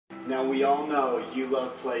Now we all know you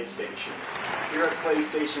love PlayStation. Here at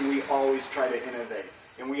PlayStation we always try to innovate,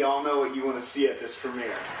 and we all know what you want to see at this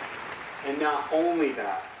premiere. And not only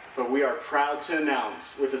that, but we are proud to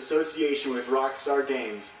announce, with association with Rockstar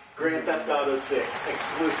Games, Grand Theft Auto 6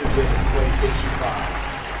 exclusively on PlayStation 5.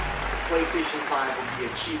 PlayStation 5 will be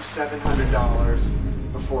a cheap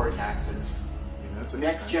 $700 before taxes.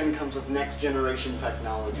 Next gen comes with next generation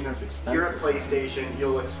technology. That's expensive. Here at PlayStation,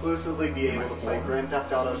 you'll exclusively be able to play Grand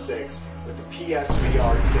Theft Auto 6 with the PSVR 2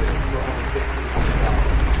 for only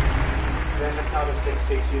 $1,500. Grand Theft Auto 6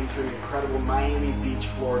 takes you into an incredible Miami Beach,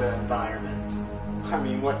 Florida environment. I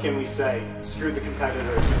mean, what can we say? Screw the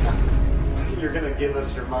competitors. You're gonna give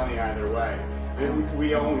us your money either way. And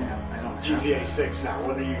we own GTA 6 now.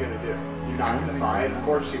 What are you gonna do? You're not gonna buy it? Of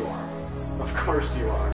course you are. Of course you are.